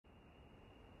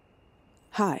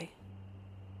Hi,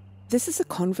 this is a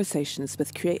Conversations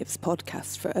with Creatives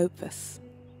podcast for Opus.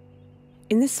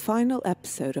 In this final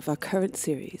episode of our current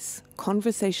series,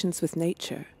 Conversations with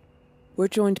Nature, we're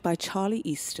joined by Charlie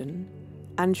Easton,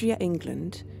 Andrea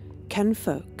England, Ken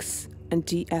Folks, and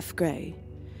D.F. Gray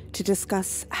to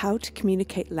discuss how to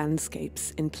communicate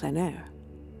landscapes in plein air.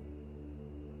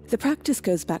 The practice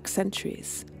goes back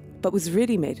centuries, but was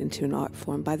really made into an art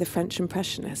form by the French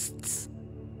Impressionists.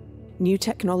 New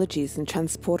technologies and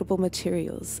transportable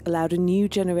materials allowed a new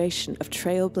generation of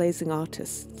trailblazing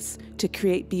artists to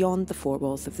create beyond the four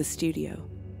walls of the studio,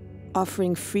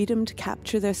 offering freedom to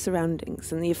capture their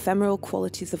surroundings and the ephemeral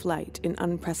qualities of light in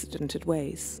unprecedented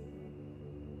ways.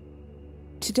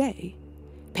 Today,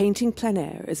 painting plein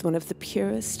air is one of the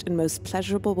purest and most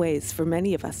pleasurable ways for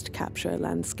many of us to capture a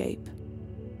landscape.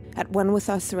 At one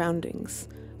with our surroundings,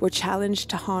 we're challenged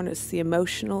to harness the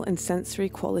emotional and sensory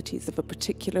qualities of a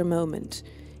particular moment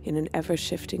in an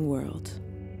ever-shifting world.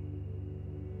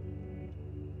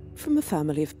 From a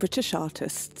family of British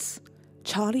artists,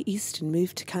 Charlie Easton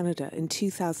moved to Canada in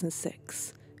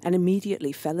 2006 and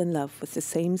immediately fell in love with the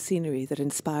same scenery that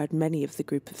inspired many of the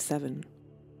group of seven.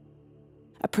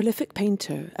 A prolific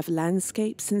painter of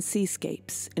landscapes and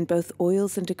seascapes in both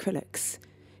oils and acrylics,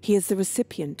 he is the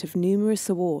recipient of numerous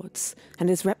awards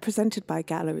and is represented by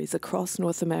galleries across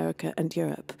North America and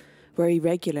Europe, where he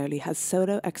regularly has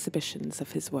solo exhibitions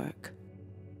of his work.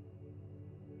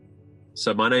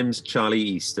 So my name's Charlie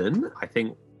Easton. I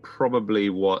think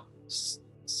probably what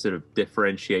sort of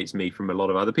differentiates me from a lot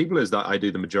of other people is that I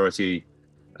do the majority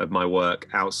of my work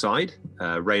outside,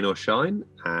 rain or shine.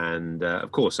 And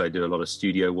of course, I do a lot of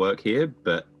studio work here,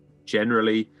 but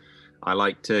generally I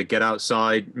like to get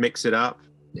outside, mix it up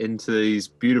into these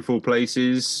beautiful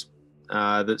places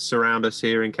that surround us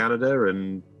here in Canada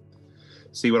and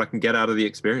see what I can get out of the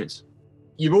experience.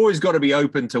 You've always got to be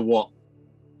open to what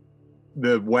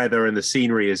the weather and the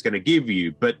scenery is going to give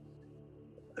you, but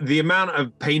the amount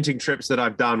of painting trips that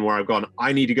I've done where I've gone,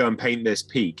 I need to go and paint this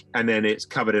peak, and then it's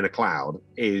covered in a cloud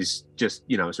is just,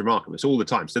 it's remarkable. It's all the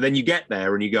time. So then you get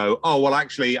there and you go, oh, well,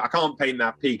 actually, I can't paint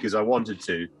that peak as I wanted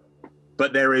to.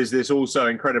 But there is this also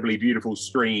incredibly beautiful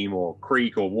stream or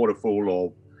creek or waterfall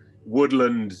or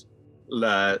woodland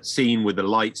scene with the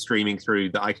light streaming through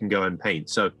that I can go and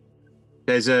paint. So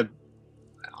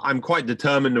I'm quite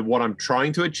determined of what I'm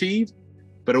trying to achieve,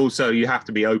 but also you have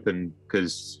to be open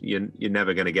because you're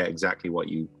never going to get exactly what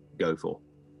you go for.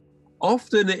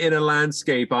 Often in a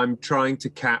landscape, I'm trying to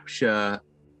capture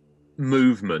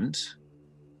movement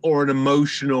or an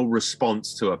emotional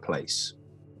response to a place.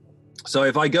 So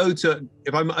if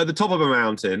I'm at the top of a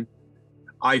mountain,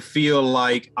 I feel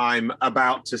like I'm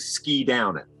about to ski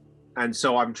down it. And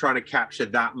so I'm trying to capture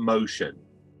that motion,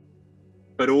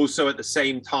 but also at the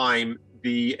same time,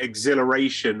 the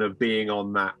exhilaration of being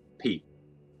on that peak.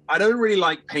 I don't really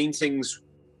like paintings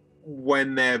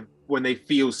when they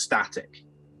feel static.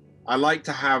 I like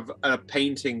to have a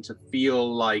painting to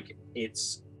feel like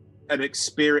it's an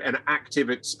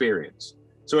active experience.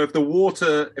 So if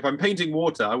I'm painting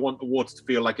water, I want the water to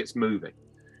feel like it's moving.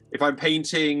 If I'm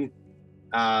painting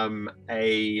an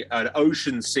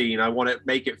ocean scene, I want to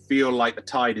make it feel like the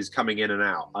tide is coming in and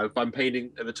out. If I'm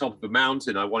painting at the top of a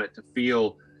mountain, I want it to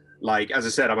feel like, as I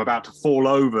said, I'm about to fall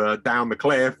over down the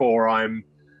cliff, or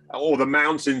the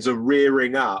mountains are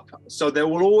rearing up. So there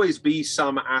will always be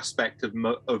some aspect of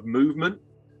movement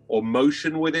or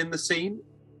motion within the scene,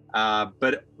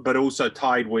 but also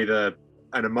tied with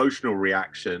an emotional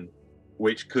reaction,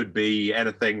 which could be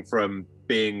anything from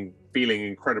feeling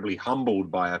incredibly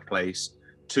humbled by a place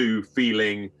to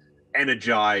feeling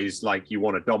energized, like you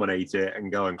want to dominate it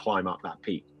and go and climb up that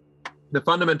peak. The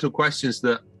fundamental questions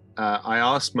that I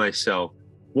ask myself,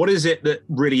 what is it that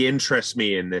really interests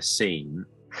me in this scene?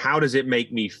 How does it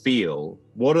make me feel?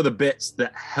 What are the bits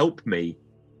that help me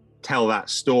tell that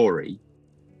story?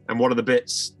 And what are the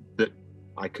bits that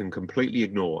I can completely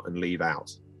ignore and leave out?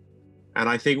 And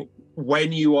I think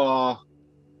when you are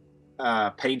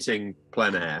painting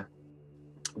plein air,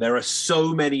 there are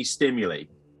so many stimuli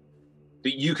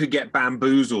that you could get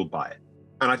bamboozled by it.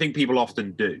 And I think people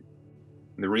often do.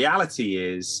 And the reality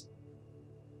is,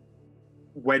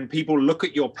 when people look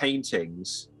at your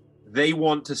paintings, they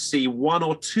want to see one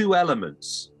or two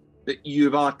elements that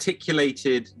you've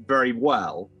articulated very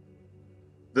well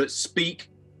that speak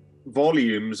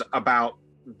volumes about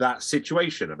that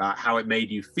situation, about how it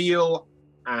made you feel,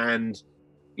 and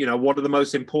what are the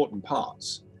most important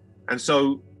parts. And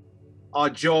so our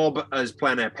job as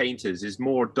plein air painters is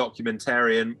more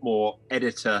documentarian, more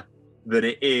editor, than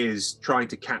it is trying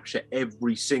to capture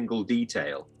every single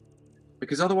detail.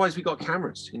 because otherwise we got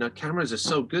cameras. Cameras are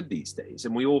so good these days,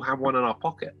 and we all have one in our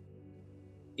pocket.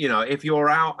 If you're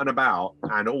out and about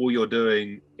and all you're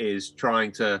doing is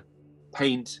trying to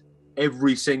paint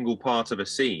every single part of a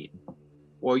scene,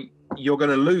 well, you're going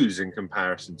to lose in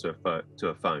comparison to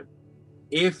a phone.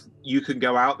 If you can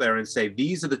go out there and say,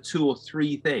 these are the 2 or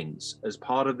 3 things as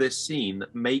part of this scene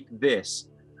that make this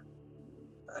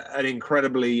an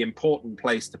incredibly important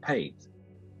place to paint,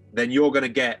 then you're going to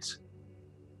get,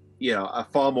 a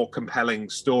far more compelling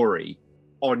story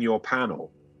on your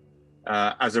panel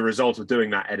as a result of doing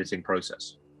that editing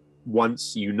process.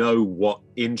 Once you know what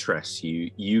interests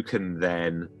you, you can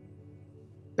then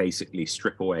basically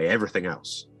strip away everything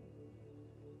else.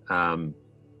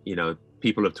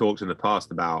 People have talked in the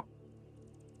past about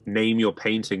name your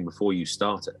painting before you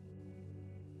start it.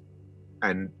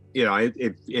 And,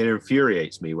 it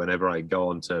infuriates me whenever I go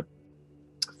onto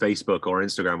Facebook or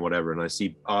Instagram, whatever, and I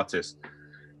see artists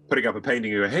putting up a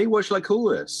painting and go, hey, what should I call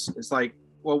this? It's like,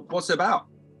 well, what's it about?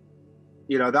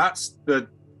 That's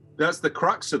the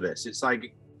crux of this. It's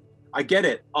like, I get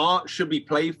it. Art should be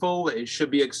playful. It should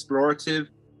be explorative.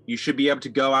 You should be able to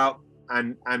go out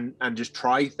and just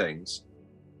try things.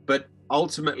 But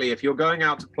ultimately, if you're going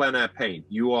out to plein air paint,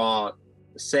 you are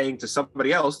saying to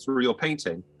somebody else through your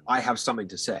painting, I have something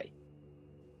to say.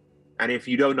 And if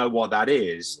you don't know what that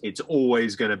is, it's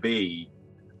always going to be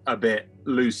a bit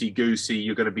loosey-goosey.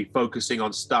 You're going to be focusing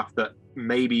on stuff that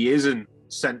maybe isn't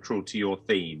central to your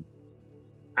theme.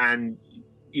 And,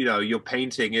 your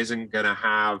painting isn't going to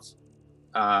have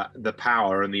the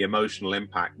power and the emotional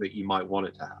impact that you might want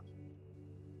it to have.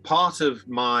 Part of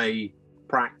my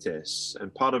practice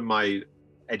and part of my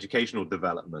educational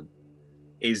development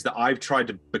is that I've tried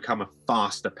to become a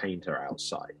faster painter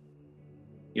outside.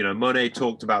 Monet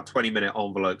talked about 20-minute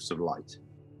envelopes of light.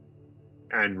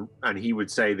 And he would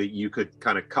say that you could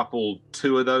kind of couple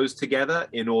 2 of those together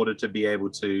in order to be able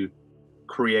to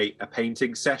create a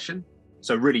painting session.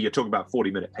 So really, you're talking about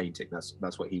 40-minute painting.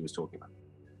 That's what he was talking about.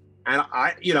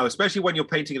 And especially when you're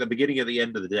painting at the beginning or the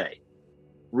end of the day,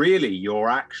 really, you're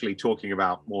actually talking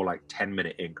about more like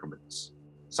 10-minute increments,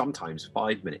 sometimes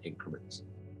 5-minute increments.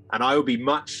 And I would be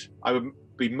much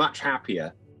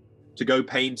happier to go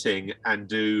painting and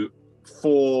do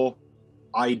 4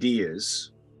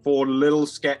 ideas, 4 little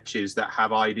sketches that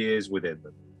have ideas within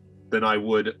them, than I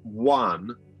would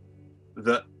 1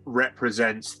 that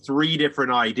represents 3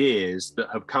 different ideas that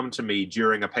have come to me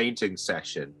during a painting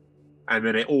session, and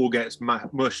then it all gets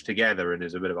mushed together and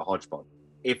is a bit of a hodgepodge.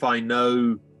 If I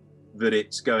know that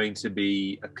it's going to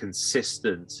be a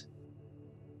consistent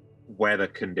weather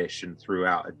condition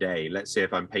throughout a day, let's say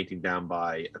if I'm painting down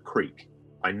by a creek,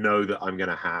 I know that I'm going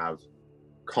to have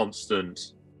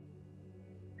constant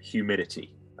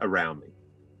humidity around me.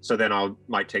 So then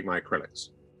might take my acrylics.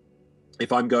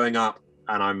 If I'm going up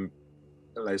and I'm,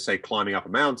 let's say, climbing up a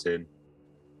mountain,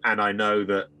 and I know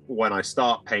that when I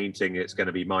start painting, it's going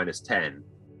to be -10,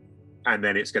 and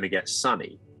then it's going to get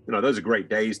sunny. Those are great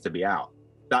days to be out.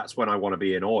 That's when I want to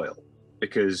be in oil,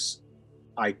 because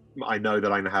I know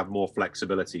that I'm going to have more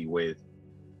flexibility with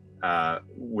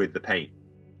the paint.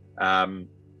 And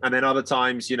then other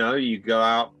times, you go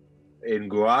out in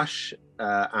gouache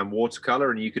and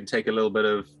watercolor, and you can take a little bit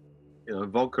of,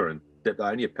 vodka and dip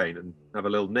that in your paint and have a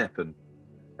little nip, and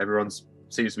everyone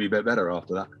seems to be a bit better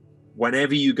after that.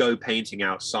 Whenever you go painting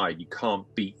outside, you can't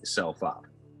beat yourself up.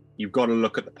 You've got to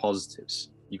look at the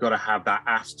positives. You've got to have that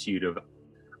attitude of,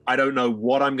 I don't know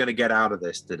what I'm going to get out of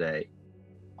this today.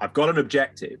 I've got an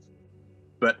objective,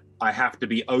 but I have to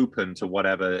be open to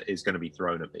whatever is going to be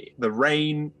thrown at me. The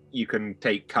rain, you can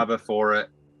take cover for it.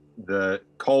 The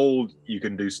cold, you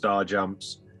can do star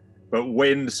jumps. But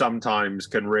wind sometimes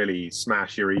can really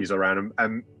smash your ears around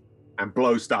and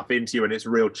blow stuff into you, and it's a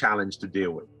real challenge to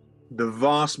deal with. The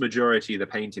vast majority of the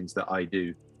paintings that I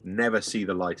do never see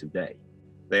the light of day.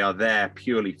 They are there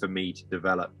purely for me to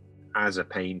develop as a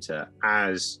painter,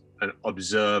 as an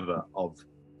observer of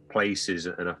places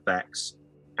and effects,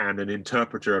 and an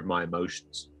interpreter of my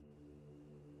emotions.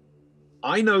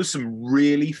 I know some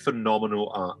really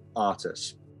phenomenal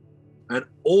artists, and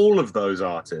all of those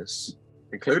artists,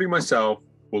 including myself,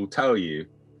 will tell you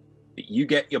that you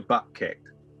get your butt kicked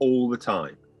all the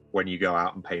time when you go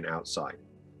out and paint outside.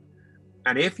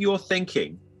 And if you're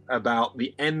thinking about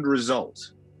the end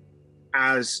result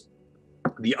as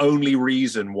the only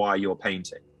reason why you're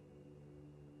painting,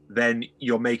 then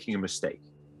you're making a mistake,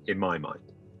 in my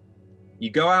mind. You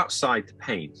go outside to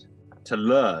paint, to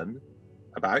learn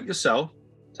about yourself,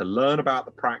 to learn about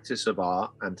the practice of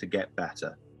art, and to get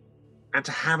better, and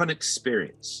to have an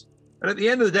experience. And at the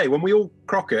end of the day, when we all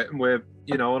crock it and we're,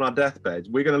 on our deathbeds,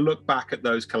 we're going to look back at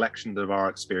those collections of our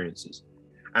experiences.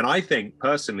 And I think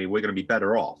personally, we're going to be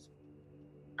better off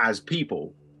as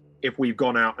people if we've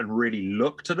gone out and really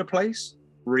looked at a place,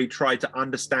 really tried to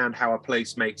understand how a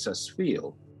place makes us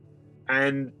feel.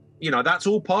 And, that's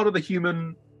all part of the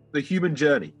human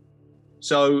journey.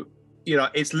 So,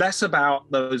 it's less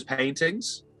about those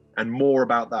paintings and more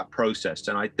about that process.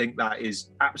 And I think that is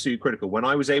absolutely critical. When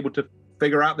I was able to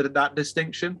figure out that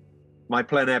distinction, my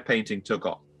plein air painting took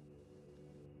off.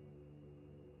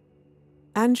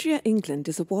 Andrea England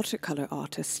is a watercolour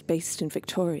artist based in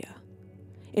Victoria.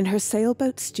 In her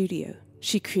sailboat studio,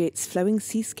 she creates flowing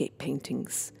seascape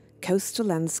paintings, coastal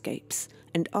landscapes,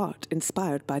 and art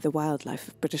inspired by the wildlife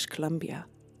of British Columbia.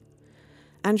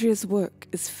 Andrea's work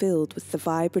is filled with the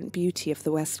vibrant beauty of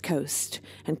the West Coast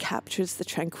and captures the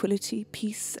tranquility,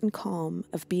 peace, and calm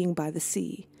of being by the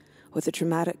sea or the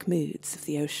dramatic moods of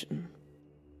the ocean.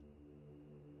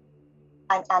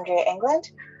 I'm Andrea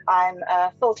England. I'm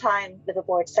a full-time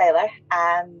liveaboard sailor,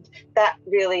 and that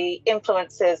really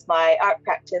influences my art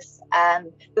practice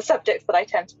and the subjects that I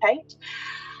tend to paint.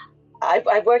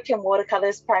 I've worked in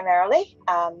watercolors primarily.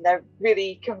 They're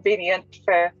really convenient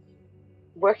for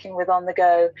working with on the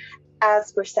go.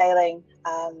 As we're sailing,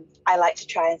 I like to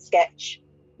try and sketch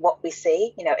what we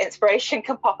see. Inspiration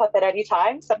can pop up at any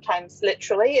time, sometimes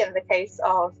literally in the case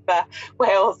of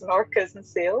whales and orcas and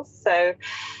seals. So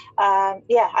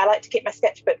I like to keep my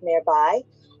sketchbook nearby.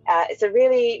 It's a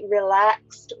really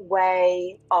relaxed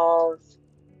way of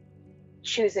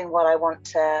choosing what I want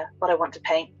to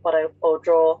paint, or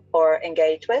draw or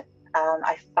engage with.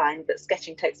 I find that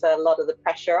sketching takes a lot of the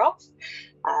pressure off.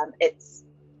 It's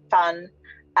fun,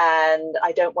 and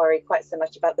I don't worry quite so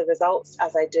much about the results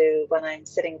as I do when I'm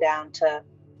sitting down to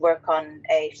work on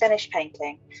a finished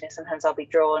painting. Sometimes I'll be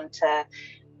drawn to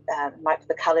might be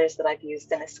the colors that I've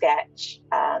used in a sketch.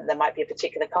 There might be a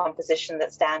particular composition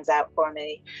that stands out for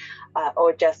me,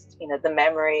 or just the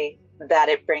memory that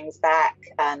it brings back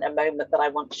and a moment that I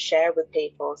want to share with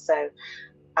people. So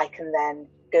I can then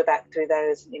go back through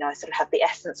those. I sort of have the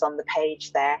essence on the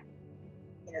page there.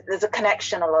 There's a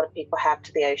connection a lot of people have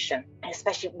to the ocean,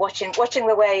 especially watching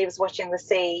the waves, watching the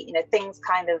sea. Things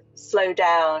kind of slow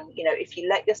down. If you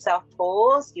let yourself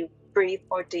pause, you breathe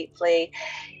more deeply,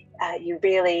 you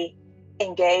really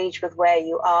engage with where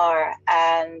you are,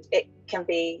 and it can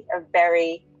be a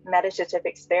very meditative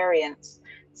experience.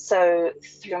 So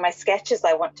through my sketches,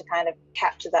 I want to kind of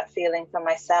capture that feeling for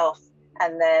myself.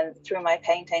 And then through my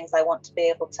paintings, I want to be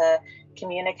able to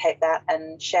communicate that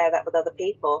and share that with other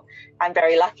people. I'm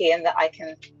very lucky in that I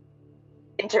can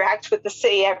interact with the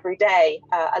sea every day.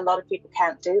 A lot of people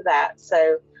can't do that.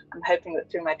 So I'm hoping that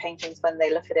through my paintings, when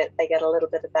they look at it, they get a little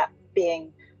bit of that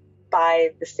being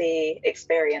by the sea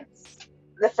experience.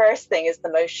 The first thing is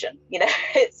the motion.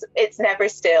 It's never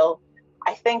still.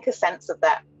 I think a sense of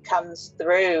that comes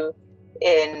through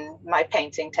in my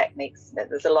painting techniques.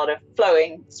 There's a lot of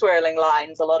flowing, swirling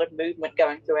lines, a lot of movement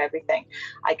going through everything.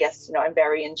 I guess, I'm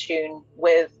very in tune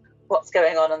with what's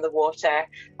going on in the water,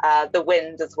 the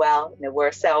wind as well. We're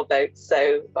a sailboat,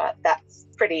 so that's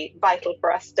pretty vital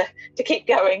for us to keep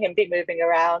going and be moving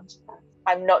around.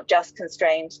 I'm not just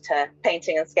constrained to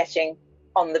painting and sketching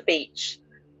on the beach.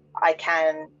 I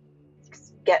can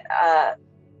get a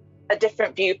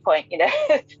different viewpoint,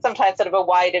 sometimes sort of a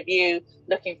wider view,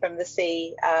 looking from the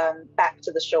sea back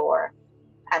to the shore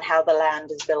and how the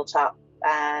land is built up.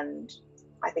 And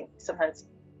I think sometimes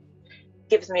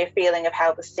gives me a feeling of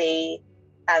how the sea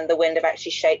and the wind have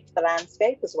actually shaped the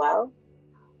landscape as well.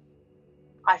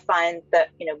 I find that,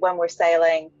 when we're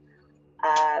sailing,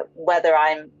 whether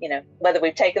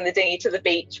we've taken the dinghy to the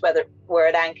beach, whether we're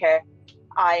at anchor,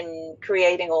 I'm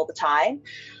creating all the time.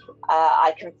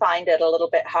 I can find it a little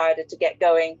bit harder to get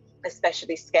going,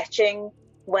 especially sketching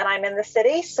when I'm in the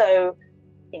city. So,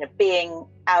 being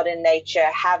out in nature,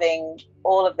 having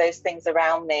all of those things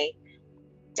around me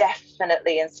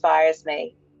definitely inspires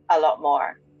me a lot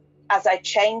more. As I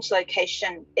change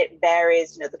location, it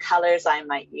varies, the colors I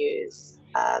might use,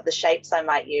 the shapes I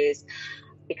might use,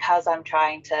 because I'm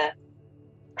trying to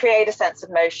create a sense of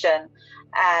motion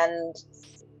and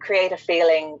create a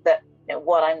feeling that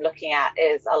what I'm looking at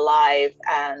is alive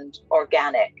and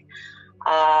organic.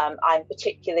 I'm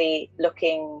particularly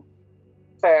looking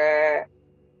for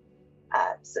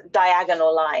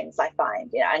diagonal lines, I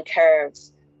find, and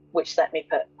curves, which let me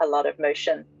put a lot of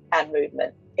motion and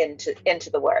movement into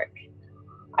the work.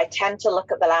 I tend to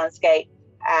look at the landscape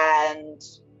and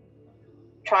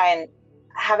try and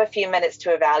have a few minutes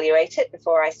to evaluate it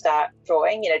before I start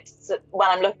drawing. When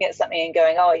I'm looking at something and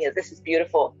going, oh, this is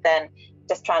beautiful, then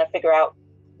just trying to figure out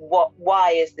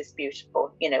why is this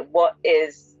beautiful? What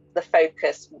is the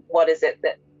focus? What is it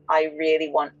that I really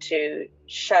want to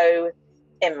show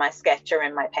in my sketch or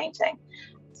in my painting.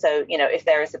 So, you know, if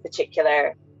there is a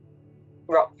particular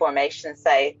rock formation,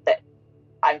 say, that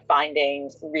I'm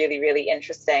finding really, really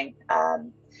interesting,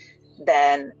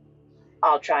 then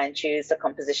I'll try and choose a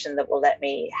composition that will let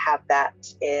me have that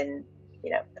in,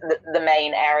 you know, the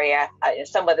main area,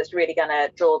 somewhere that's really going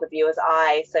to draw the viewer's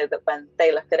eye, so that when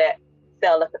they look at it,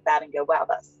 they'll look at that and go, wow,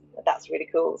 that's really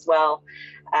cool as well.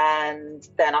 And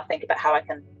then I'll think about how I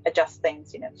can adjust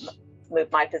things, you know,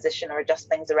 move my position or adjust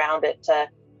things around it to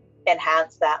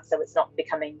enhance that, so it's not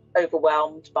becoming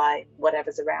overwhelmed by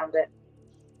whatever's around it.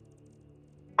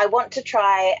 I want to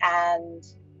try and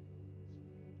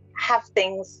have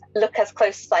things look as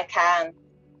close as I can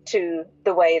to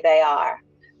the way they are,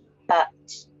 but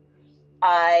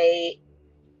I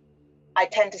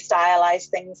tend to stylize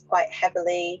things quite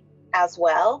heavily as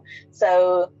well.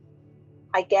 So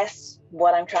I guess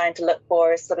what I'm trying to look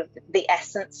for is sort of the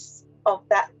essence of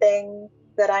that thing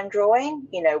that I'm drawing.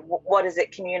 You know, what is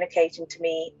it communicating to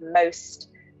me most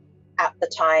at the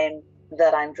time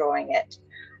that I'm drawing it?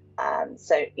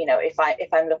 So, you know, if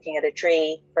I'm looking at a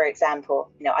tree, for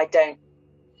example, you know, I don't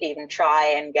even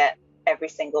try and get every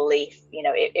single leaf. You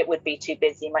know, it would be too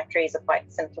busy. My trees are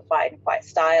quite simplified and quite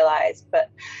stylized,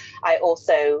 but I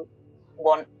also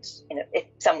want, you know, if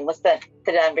someone was to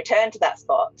then return to that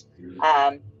spot,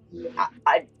 I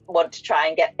want to try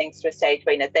and get things to a stage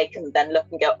where, you know, they can then look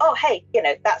and go, oh, hey, you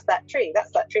know, that's that tree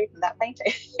from that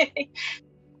painting.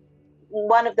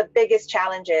 One of the biggest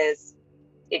challenges,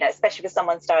 you know, especially for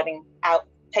someone starting out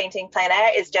painting plein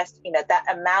air, is just, you know, that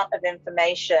amount of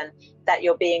information that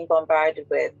you're being bombarded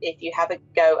with. If you have a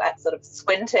go at sort of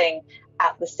squinting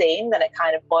at the scene, then it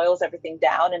kind of boils everything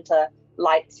down into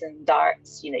lights and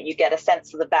darks. You know, you get a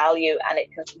sense of the value, and it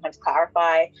can sometimes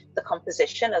clarify the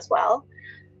composition as well.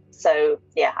 So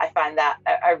yeah, I find that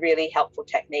a really helpful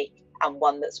technique, and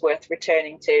one that's worth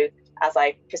returning to as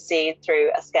I proceed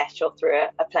through a sketch or through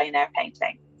a plein air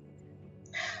painting.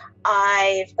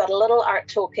 I've got a little Art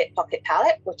Toolkit pocket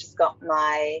palette, which has got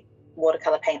my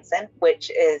watercolor paints in,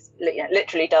 which is, you know,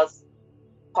 literally does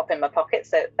pop in my pocket,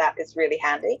 so that is really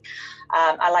handy.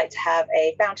 I like to have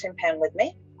a fountain pen with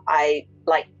me. I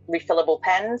like refillable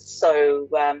pens, so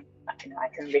I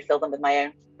can refill them with my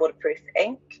own waterproof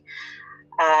ink.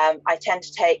 I tend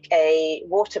to take a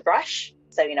water brush,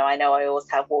 so, you know I always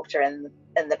have water in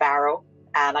the barrel,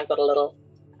 and I've got a little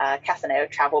Casaneo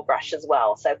travel brush as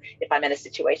well. So if I'm in a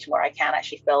situation where I can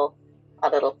actually fill a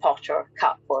little pot or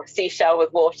cup or seashell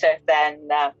with water, then you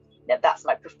know, that's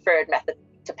my preferred method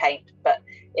to paint. But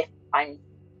if I'm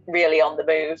really on the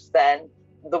move, then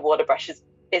the water brush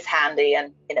is handy,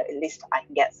 and, you know, at least I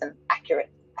can get some accurate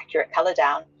color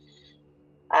down.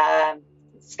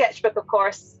 Sketchbook, of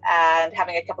course, and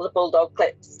having a couple of bulldog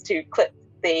clips to clip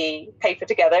the paper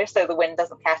together so the wind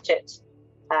doesn't catch it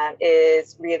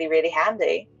is really, really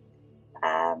handy.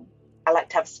 I like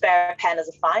to have a spare pen as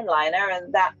a fine liner,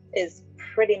 and that is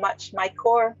pretty much my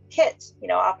core kit. You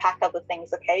know, I'll pack other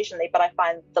things occasionally, but I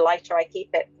find the lighter I keep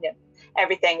it, you know,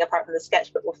 everything apart from the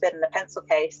sketchbook will fit in the pencil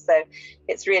case. So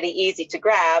it's really easy to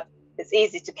grab, it's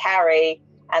easy to carry,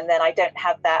 and then I don't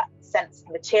have that sense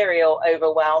of material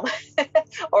overwhelm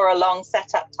or a long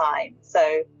setup time.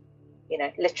 So, you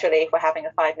know, literally, if we're having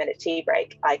a 5-minute tea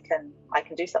break, I can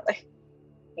do something.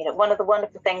 You know, one of the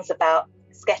wonderful things about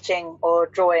sketching or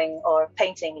drawing or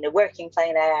painting, you know, working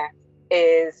plein air,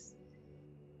 is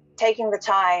taking the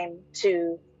time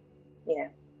to, you know,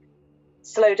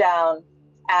 slow down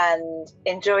and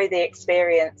enjoy the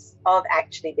experience of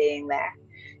actually being there.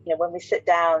 You know, when we sit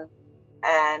down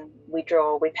and we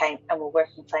draw, we paint, and we're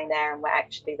working plein air and we're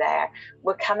actually there,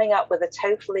 we're coming up with a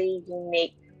totally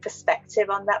unique perspective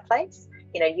on that place.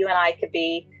 You know, you and I could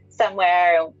be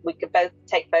somewhere and we could both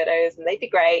take photos and they'd be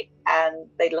great and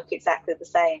they'd look exactly the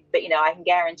same. But, you know, I can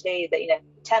guarantee that, you know,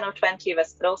 10 or 20 of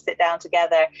us could all sit down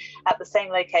together at the same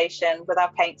location with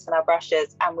our paints and our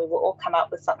brushes, and we will all come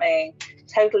up with something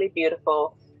totally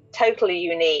beautiful, totally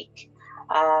unique.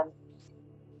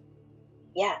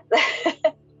 Yeah.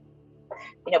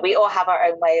 You know, we all have our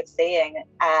own way of seeing,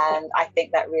 and I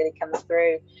think that really comes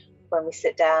through when we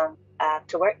sit down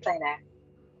to work plein air.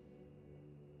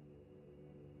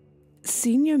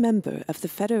 Senior member of the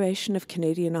Federation of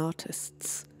Canadian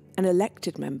Artists, an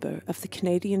elected member of the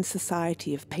Canadian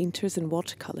Society of Painters in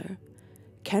Watercolour,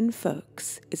 Ken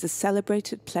Folks is a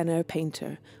celebrated plein air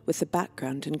painter with a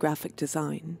background in graphic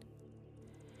design.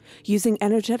 Using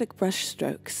energetic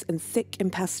brushstrokes and thick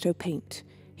impasto paint,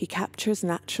 he captures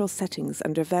natural settings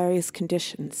under various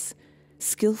conditions,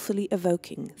 skillfully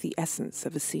evoking the essence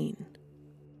of a scene.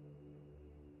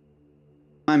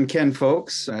 I'm Ken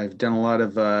Folks. I've done a lot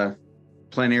of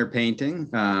plein air painting.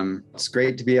 It's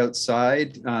great to be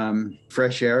outside,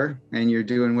 fresh air, and you're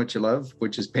doing what you love,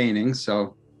 which is painting.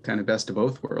 So kind of best of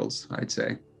both worlds, I'd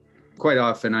say. Quite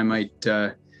often I might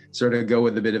sort of go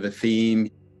with a bit of a theme.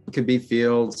 It could be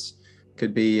fields,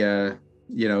 could be,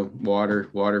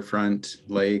 waterfront,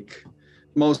 lake.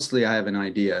 Mostly I have an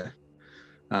idea.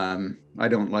 I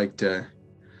don't like to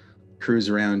cruise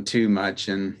around too much.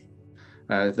 And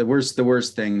the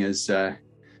worst thing is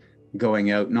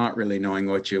going out not really knowing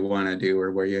what you want to do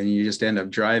or where you just end up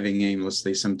driving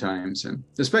aimlessly sometimes, and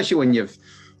especially when you've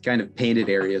kind of painted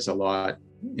areas a lot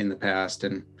in the past.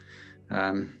 And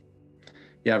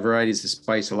variety is the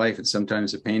spice of life, and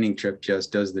sometimes a painting trip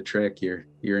just does the trick.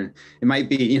 It might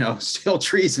be still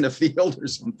trees in a field or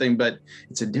something, but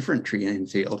it's a different tree and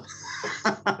field.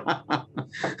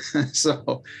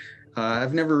 So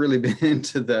I've never really been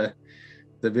into the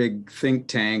big think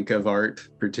tank of art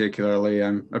particularly.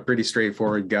 I'm a pretty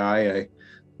straightforward guy.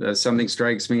 Something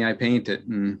strikes me, I paint it.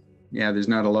 And there's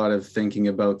not a lot of thinking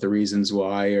about the reasons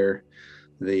why or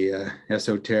the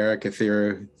esoteric,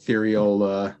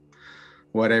 ethereal,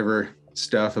 whatever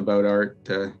stuff about art.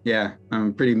 I'm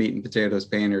a pretty meat and potatoes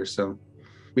painter. So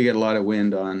we get a lot of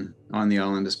wind on the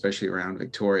island, especially around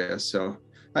Victoria. So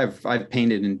I've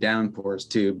painted in downpours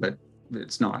too, but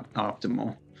it's not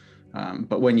optimal.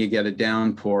 But when you get a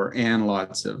downpour and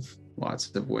lots of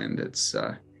wind, it's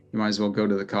you might as well go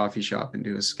to the coffee shop and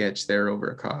do a sketch there over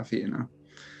a coffee.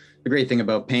 The great thing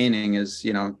about painting is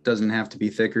it doesn't have to be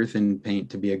thick or thin paint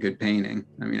to be a good painting.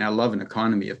 I mean, I love an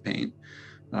economy of paint.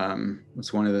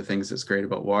 It's one of the things that's great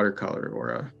about watercolor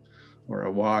or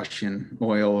a wash in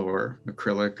oil or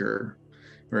acrylic or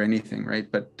anything, right?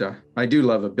 But I do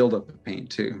love a buildup of paint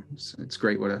too. It's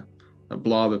great what a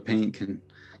blob of paint can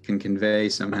convey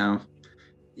somehow.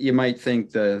 You might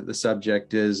think the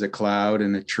subject is a cloud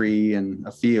and a tree and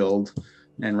a field,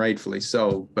 and rightfully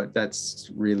so, but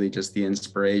that's really just the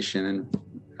inspiration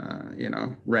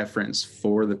and reference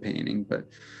for the painting. But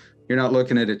you're not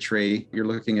looking at a tree, you're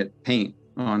looking at paint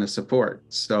on a support.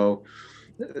 So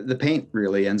the paint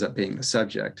really ends up being the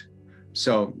subject.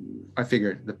 So I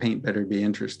figured the paint better be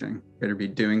interesting, better be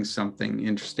doing something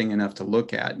interesting enough to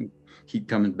look at and keep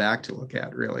coming back to look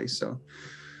at, really. So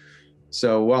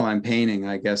while I'm painting,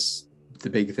 I guess the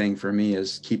big thing for me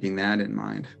is keeping that in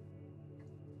mind.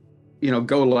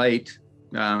 Go light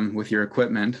with your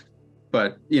equipment,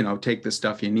 but, take the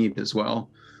stuff you need as well.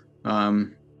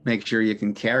 Make sure you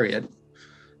can carry it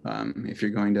if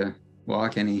you're going to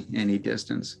walk any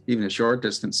distance, even a short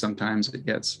distance. Sometimes it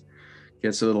gets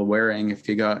a little wearing if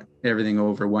you got everything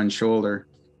over one shoulder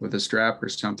with a strap or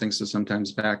something. So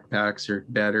sometimes backpacks are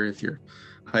better if you're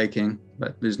hiking,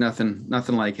 but there's nothing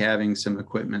like having some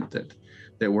equipment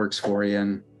that works for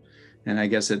you. And I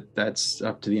guess that's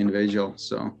up to the individual.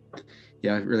 So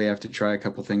I really have to try a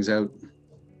couple things out.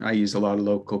 I use a lot of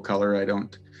local color. I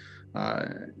don't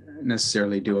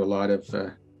necessarily do a lot of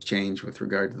change with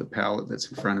regard to the palette that's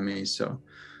in front of me. So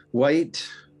white,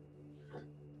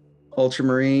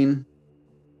 ultramarine,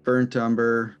 burnt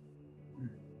umber,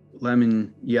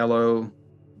 lemon yellow,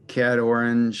 cad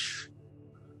orange,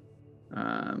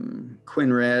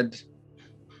 quin red,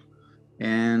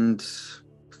 and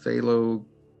phthalo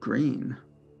green,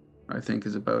 I think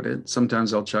is about it.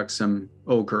 Sometimes I'll chuck some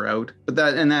ochre out, but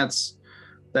that's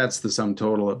the sum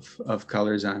total of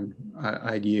colors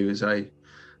I'd use. I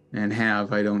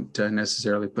don't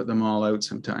necessarily put them all out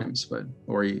sometimes,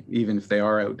 or even if they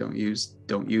are out, don't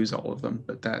use all of them.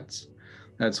 But that's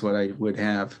what I would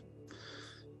have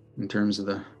in terms of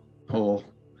the whole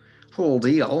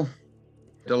deal.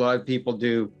 A lot of people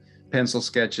do pencil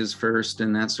sketches first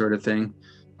and that sort of thing.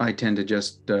 I tend to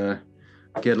just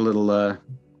get a little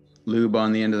lube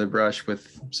on the end of the brush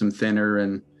with some thinner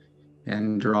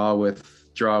and draw with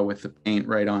the paint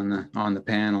right on the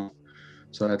panel.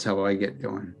 So that's how I get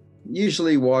going.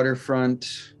 Usually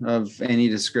waterfront of any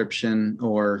description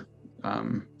or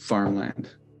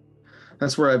farmland.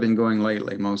 That's where I've been going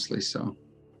lately mostly. So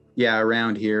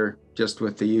around here, just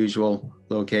with the usual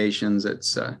locations,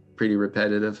 it's pretty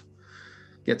repetitive.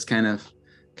 Gets kind of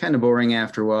boring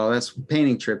after a while. That's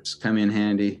painting trips come in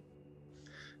handy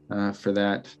for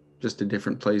that. Just a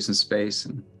different place and space,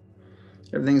 and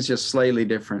everything's just slightly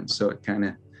different. So it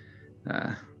kind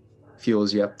of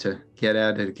fuels you up to get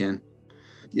at it again.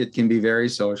 It can be very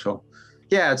social.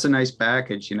 It's a nice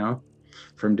package,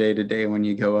 from day to day when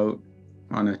you go out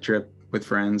on a trip with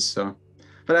friends. So,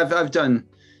 but I've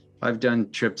done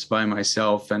trips by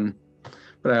myself,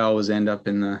 but I always end up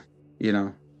in the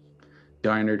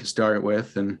diner to start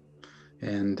with, and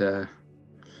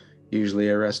usually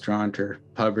a restaurant or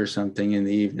pub or something in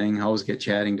the evening. I always get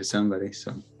chatting to somebody.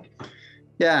 So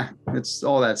yeah, it's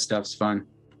all that stuff's fun.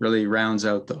 Really rounds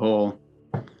out the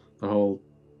whole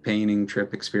painting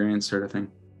trip experience sort of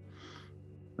thing.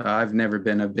 I've never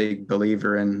been a big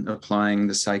believer in applying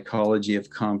the psychology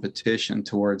of competition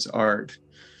towards art.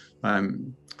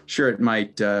 I'm sure it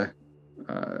might,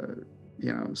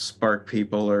 spark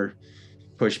people or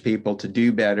push people to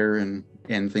do better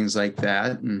and things like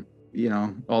that. And,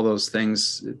 all those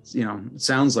things, it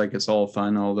sounds like it's all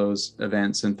fun, all those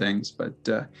events and things. But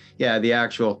the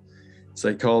actual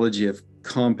psychology of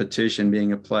competition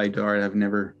being applied to art, I've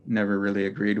never really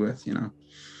agreed with,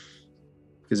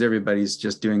 because everybody's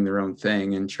just doing their own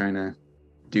thing and trying to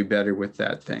do better with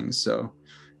that thing. So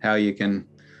how you can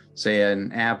say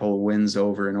an apple wins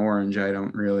over an orange, I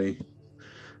don't really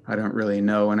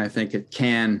know. And I think it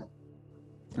can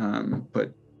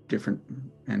put different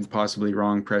and possibly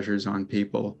wrong pressures on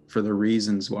people for the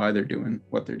reasons why they're doing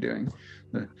what they're doing.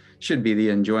 Should be the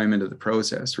enjoyment of the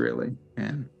process, really,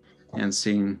 and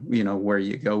seeing, where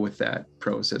you go with that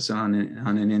process on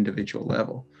an individual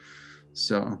level.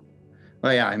 So,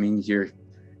 you're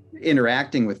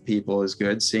interacting with people is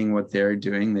good, seeing what they're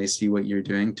doing, they see what you're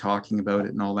doing, talking about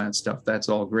it and all that stuff. That's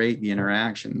all great, the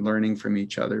interaction, learning from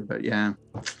each other. But yeah,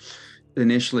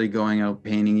 initially going out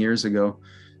painting years ago,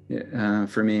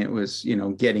 for me, it was,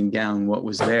 getting down what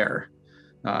was there,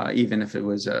 even if it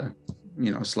was a,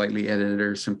 slightly edited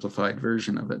or simplified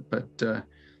version of it. But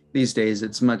these days,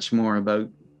 it's much more about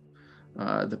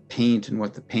the paint and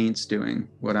what the paint's doing,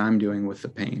 what I'm doing with the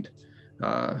paint,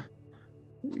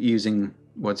 using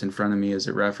what's in front of me as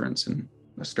a reference and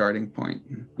a starting point,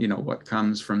 what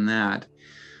comes from that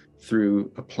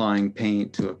through applying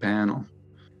paint to a panel.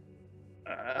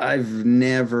 I've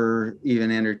never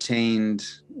even entertained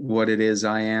what it is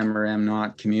I am or am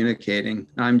not communicating.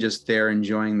 I'm just there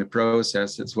enjoying the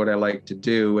process. It's what I like to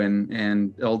do.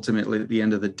 And ultimately, at the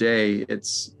end of the day,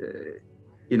 it's,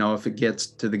 if it gets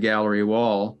to the gallery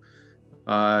wall,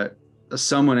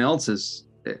 someone else's,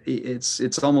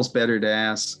 it's almost better to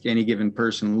ask any given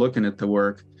person looking at the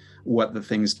work what the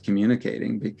thing's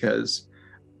communicating, because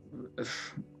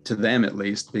to them at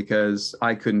least, because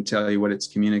I couldn't tell you what it's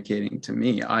communicating to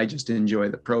me. I just enjoy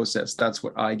the process. That's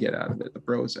what I get out of it, the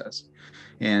process.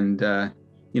 And,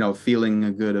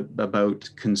 feeling good about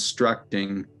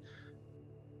constructing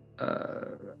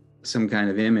some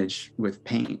kind of image with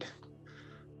paint.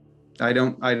 I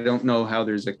don't know how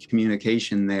there's a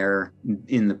communication there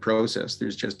in the process.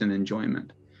 There's just an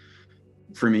enjoyment,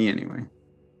 for me anyway.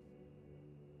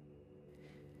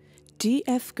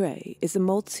 D.F. Gray is a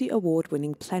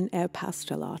multi-award-winning plein air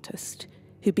pastel artist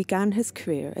who began his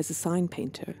career as a sign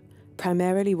painter,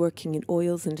 primarily working in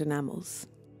oils and enamels.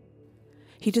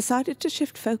 He decided to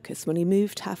shift focus when he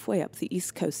moved halfway up the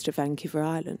east coast of Vancouver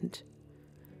Island.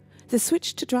 The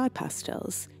switch to dry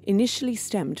pastels initially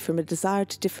stemmed from a desire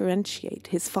to differentiate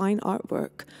his fine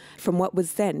artwork from what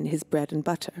was then his bread and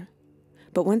butter.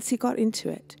 But once he got into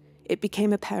it, it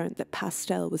became apparent that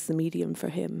pastel was the medium for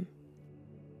him.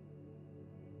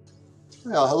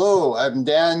 Well, hello, I'm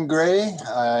Dan Gray.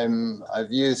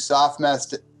 I've used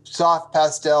soft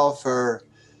pastel for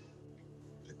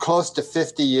close to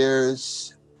 50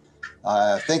 years.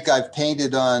 I think I've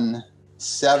painted on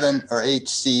 7 or 8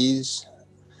 seas.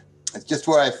 It's just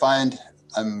where I find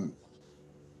I'm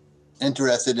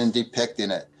interested in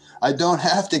depicting it. I don't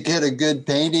have to get a good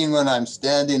painting when I'm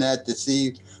standing at the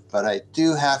sea, but I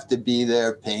do have to be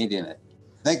there painting it.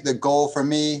 I think the goal for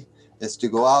me is to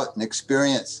go out and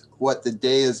experience what the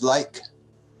day is like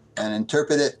and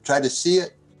interpret it, try to see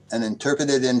it and interpret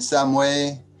it in some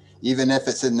way, even if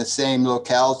it's in the same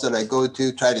locales that I go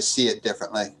to, try to see it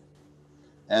differently.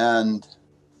 And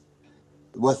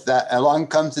with that, along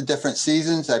comes the different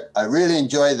seasons. I really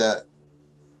enjoy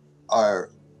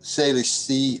our Salish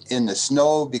Sea in the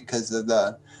snow because of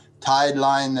the tide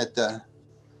line that the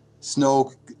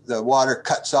water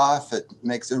cuts off. It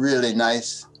makes a really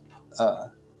nice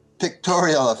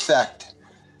pictorial effect.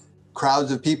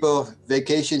 Crowds of people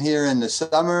vacation here in the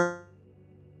summer,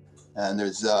 and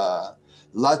there's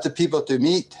lots of people to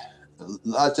meet,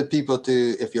 lots of people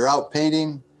if you're out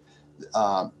painting,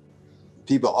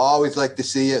 people always like to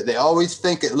see it. They always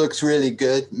think it looks really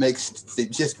good. They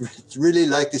just really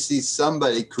like to see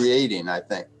somebody creating, I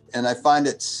think. And I find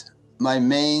it's my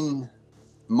main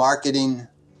marketing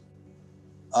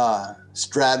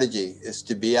strategy is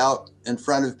to be out in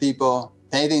front of people,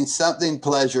 painting something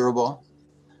pleasurable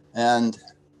and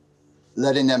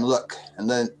letting them look, and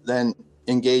then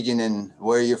engaging in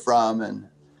where you're from and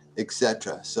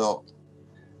etc. So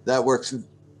that works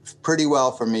pretty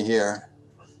well for me here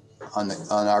on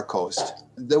our coast.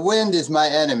 The wind is my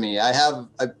enemy. I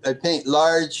paint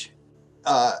large.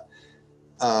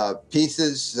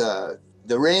 pieces.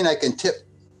 The rain, I can tip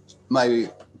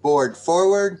my board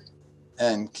forward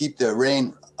and keep the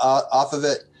rain off of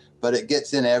it, but it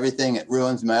gets in everything. It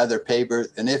ruins my other papers.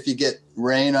 And if you get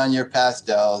rain on your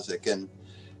pastels, it can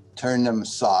turn them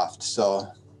soft. So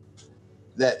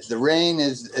that the rain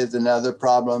is another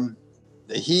problem.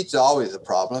 The heat's always a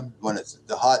problem. When it's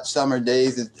the hot summer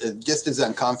days, it's just as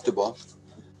uncomfortable.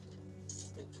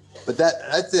 But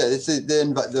that's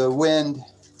it. But the wind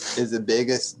is the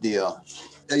biggest deal.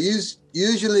 I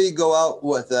usually go out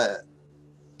with a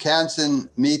Canson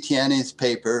Mitiennes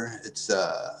paper. It's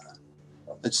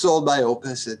sold by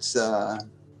Opus. It's a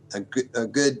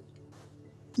good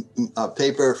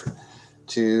paper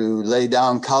to lay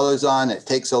down colors on. It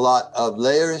takes a lot of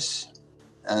layers,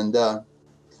 and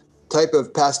type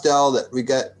of pastel that we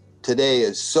got today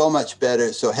is so much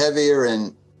better, so heavier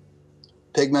in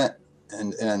pigment,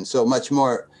 and so much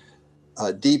more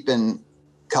deep in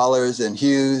colors and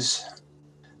hues.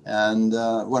 And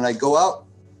when I go out,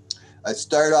 I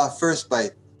start off first by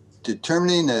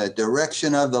determining the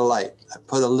direction of the light. I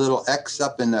put a little X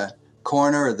up in the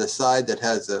corner or the side that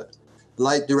has a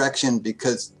light direction,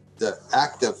 because the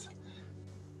act of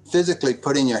physically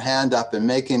putting your hand up and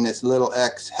making this little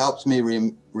X helps me,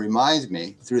 reminds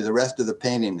me through the rest of the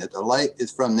painting that the light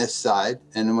is from this side.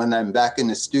 And when I'm back in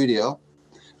the studio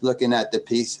looking at the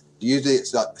piece, usually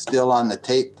it's still on the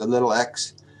tape, the little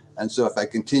X. And so if I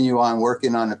continue on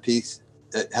working on a piece,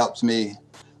 it helps me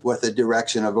with the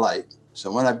direction of light.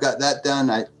 So when I've got that done,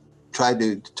 I try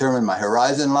to determine my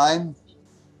horizon line.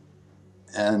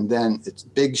 And then it's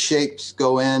big shapes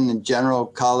go in general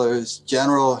colors,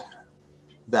 general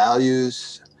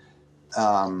values.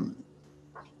 And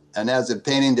as the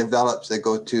painting develops, I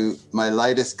go to my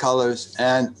lightest colors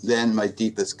and then my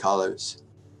deepest colors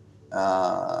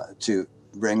to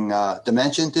bring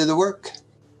dimension to the work.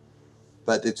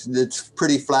 But it's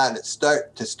pretty flat.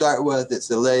 To start with, it's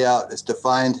the layout. It's to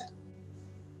find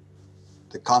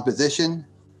the composition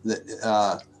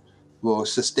that will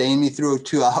sustain me through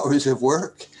 2 hours of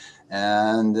work.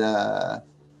 And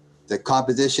the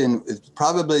composition is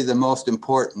probably the most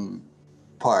important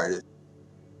part.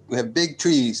 We have big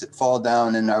trees that fall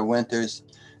down in our winters,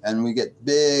 and we get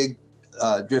big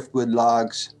driftwood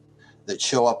logs that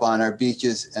show up on our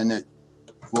beaches, and there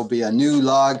will be a new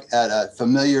log at a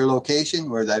familiar location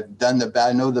where I've done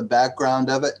I know the background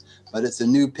of it, but it's a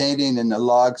new painting, and the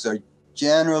logs are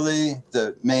generally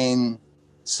the main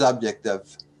subject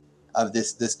of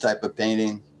this type of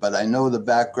painting. But I know the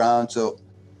background, so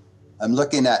I'm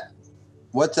looking at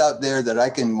what's out there that I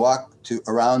can walk to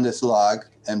around this log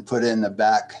and put in the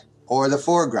back or the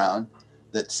foreground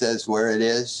that says where it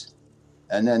is,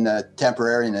 and then the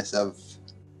temporariness of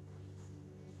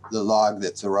the log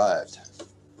that's arrived.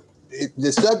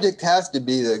 The subject has to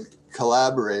be the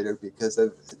collaborator, because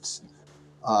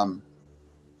I'm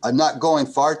not going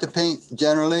far to paint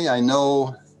generally. I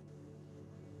know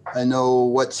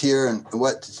what's here and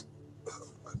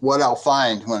what I'll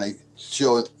find when I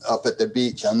show up at the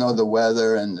beach. I know the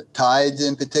weather, and the tides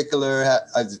in particular.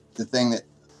 The thing that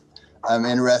I'm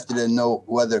interested in, know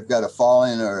whether I've got a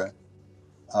falling or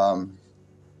a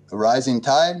rising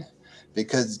tide,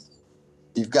 because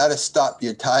you've got to stop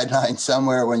your tide line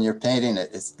somewhere when you're painting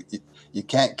it. You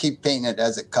can't keep painting it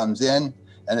as it comes in,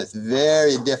 and it's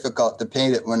very difficult to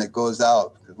paint it when it goes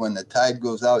out. When the tide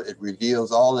goes out, it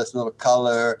reveals all this little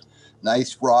color,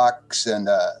 nice rocks, and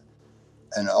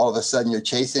all of a sudden you're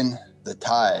chasing the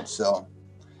tide. So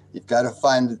you've got to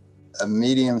find a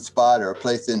medium spot or a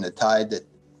place in the tide that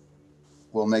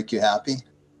will make you happy.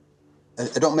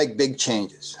 I don't make big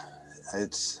changes.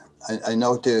 I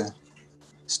know to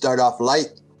start off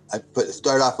light.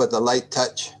 Start off with a light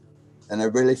touch, and I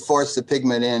really force the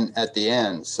pigment in at the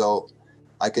end. So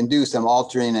I can do some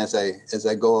altering as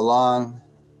I go along.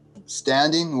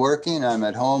 Standing, working, I'm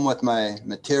at home with my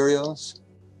materials.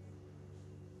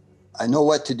 I know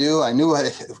what to do. I knew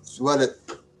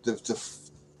the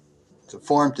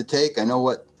form to take. I know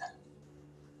what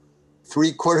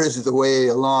 3/4 of the way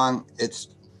along, it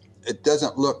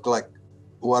doesn't look like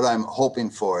what I'm hoping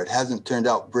for. It hasn't turned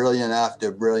out brilliant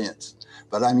after brilliance,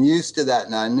 but I'm used to that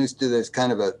now. I'm used to this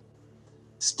kind of a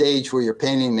stage where your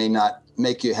painting may not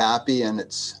make you happy,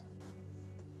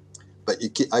 but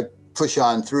I push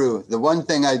on through. The one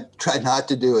thing I try not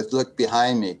to do is look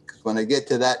behind me, because when I get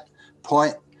to that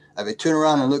point, if I turn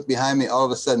around and look behind me, all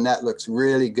of a sudden that looks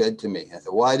really good to me. I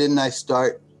thought, why didn't I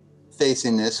start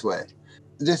facing this way?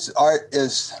 This art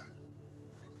is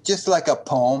just like a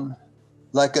poem,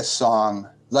 like a song,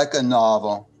 like a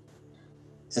novel.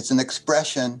 It's an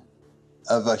expression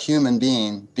of a human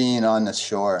being on the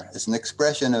shore. It's an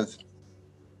expression of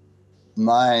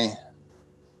my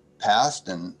past,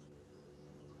 and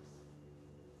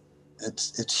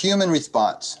it's human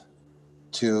response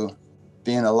to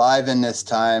being alive in this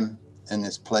time, in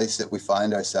this place that we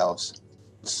find ourselves.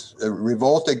 It's a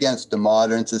revolt against the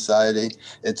modern society.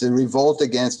 It's a revolt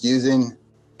against using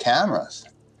cameras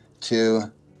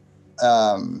to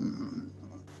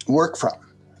work from.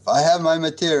 If I have my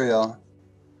material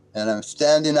and I'm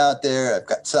standing out there, I've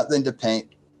got something to paint,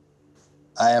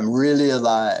 I am really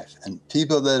alive. And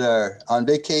people that are on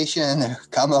vacation or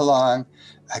come along,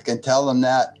 I can tell them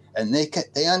that, and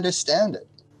they understand it.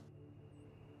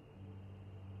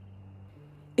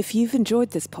 If you've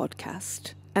enjoyed this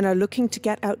podcast and are looking to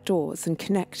get outdoors and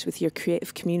connect with your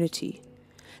creative community,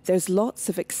 there's lots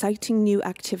of exciting new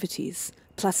activities,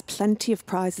 plus plenty of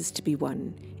prizes to be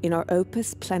won in our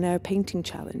Opus Plein Air Painting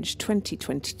Challenge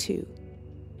 2022.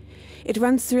 It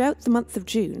runs throughout the month of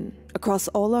June across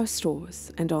all our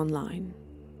stores and online.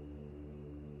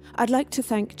 I'd like to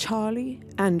thank Charlie,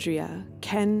 Andrea,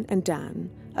 Ken and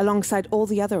Dan, alongside all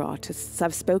the other artists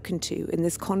I've spoken to in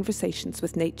this Conversations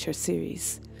with Nature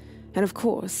series, and of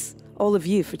course, all of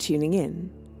you for tuning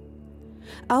in.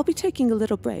 I'll be taking a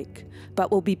little break,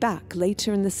 but we'll be back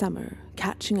later in the summer,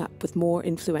 catching up with more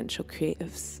influential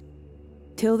creatives.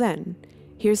 Till then,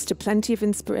 here's to plenty of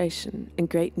inspiration and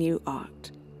great new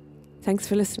art. Thanks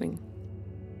for listening.